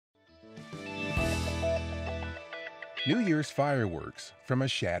New Year's fireworks from a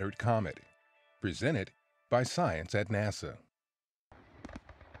shattered comet. Presented by Science at NASA.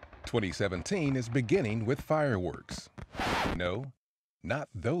 2017 is beginning with fireworks. No, not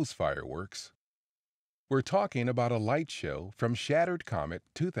those fireworks. We're talking about a light show from shattered comet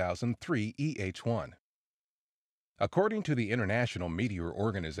 2003 EH1. According to the International Meteor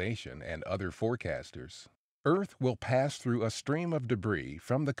Organization and other forecasters, Earth will pass through a stream of debris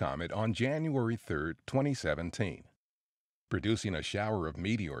from the comet on January 3, 2017, producing a shower of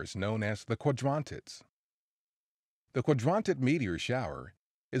meteors known as the Quadrantids. The Quadrantid meteor shower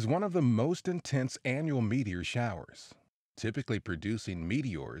is one of the most intense annual meteor showers, typically producing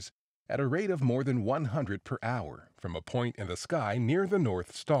meteors at a rate of more than 100 per hour from a point in the sky near the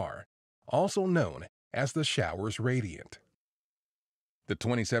North Star, also known as the shower's radiant. The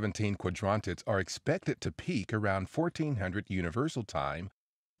 2017 Quadrantids are expected to peak around 1400 Universal Time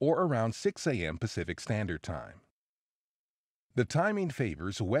or around 6 a.m. Pacific Standard Time. The timing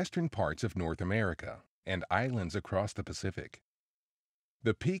favors western parts of North America and islands across the Pacific.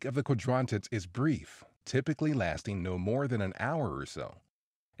 The peak of the Quadrantids is brief, typically lasting no more than an hour or so,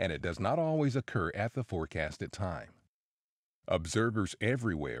 and it does not always occur at the forecasted time. Observers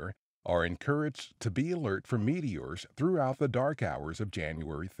everywhere are encouraged to be alert for meteors throughout the dark hours of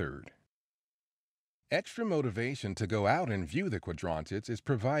January 3rd. Extra motivation to go out and view the Quadrantids is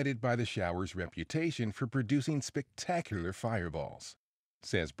provided by the shower's reputation for producing spectacular fireballs,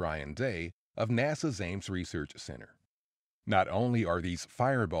 says Brian Day of NASA's Ames Research Center. Not only are these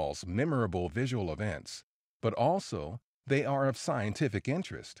fireballs memorable visual events, but also they are of scientific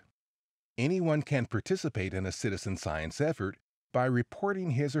interest. Anyone can participate in a citizen science effort by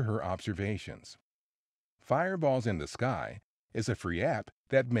reporting his or her observations. Fireballs in the Sky is a free app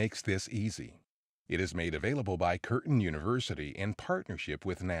that makes this easy. It is made available by Curtin University in partnership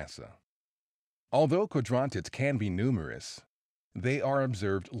with NASA. Although quadrantids can be numerous, they are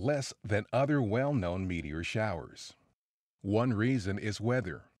observed less than other well-known meteor showers. One reason is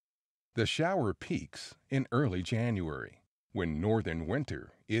weather. The shower peaks in early January, when northern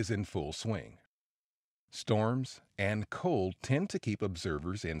winter is in full swing. Storms and cold tend to keep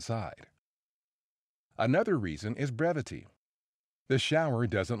observers inside. Another reason is brevity. The shower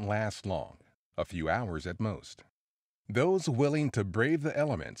doesn't last long, a few hours at most. Those willing to brave the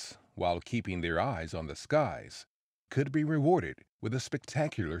elements while keeping their eyes on the skies could be rewarded with a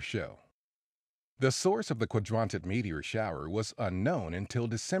spectacular show. The source of the Quadrantid meteor shower was unknown until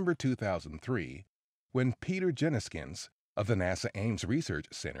December 2003, when Peter Jeniskins of the NASA Ames Research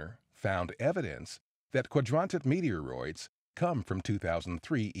Center found evidence that Quadrantid meteoroids come from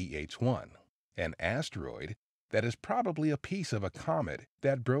 2003 EH1, an asteroid that is probably a piece of a comet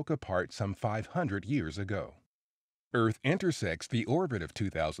that broke apart some 500 years ago. Earth intersects the orbit of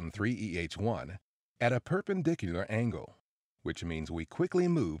 2003 EH1 at a perpendicular angle, which means we quickly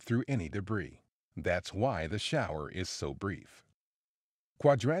move through any debris. That's why the shower is so brief.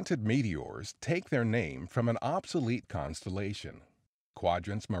 Quadrantid meteors take their name from an obsolete constellation,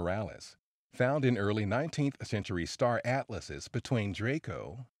 Quadrans Muralis, found in early 19th century star atlases between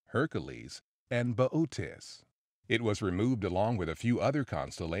Draco, Hercules, and Boötes. It was removed along with a few other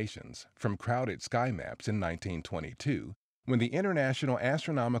constellations from crowded sky maps in 1922 when the International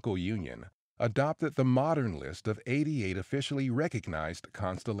Astronomical Union adopted the modern list of 88 officially recognized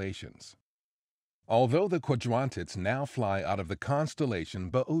constellations. Although the Quadrantids now fly out of the constellation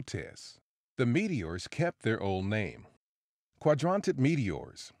Boötes, the meteors kept their old name, Quadrantid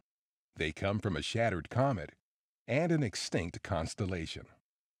meteors. They come from a shattered comet and an extinct constellation.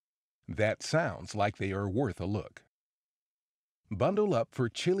 That sounds like they are worth a look. Bundle up for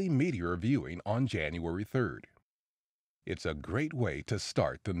chilly meteor viewing on January 3rd. It's a great way to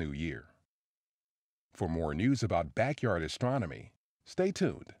start the new year. For more news about backyard astronomy, stay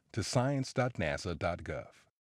tuned to science.nasa.gov.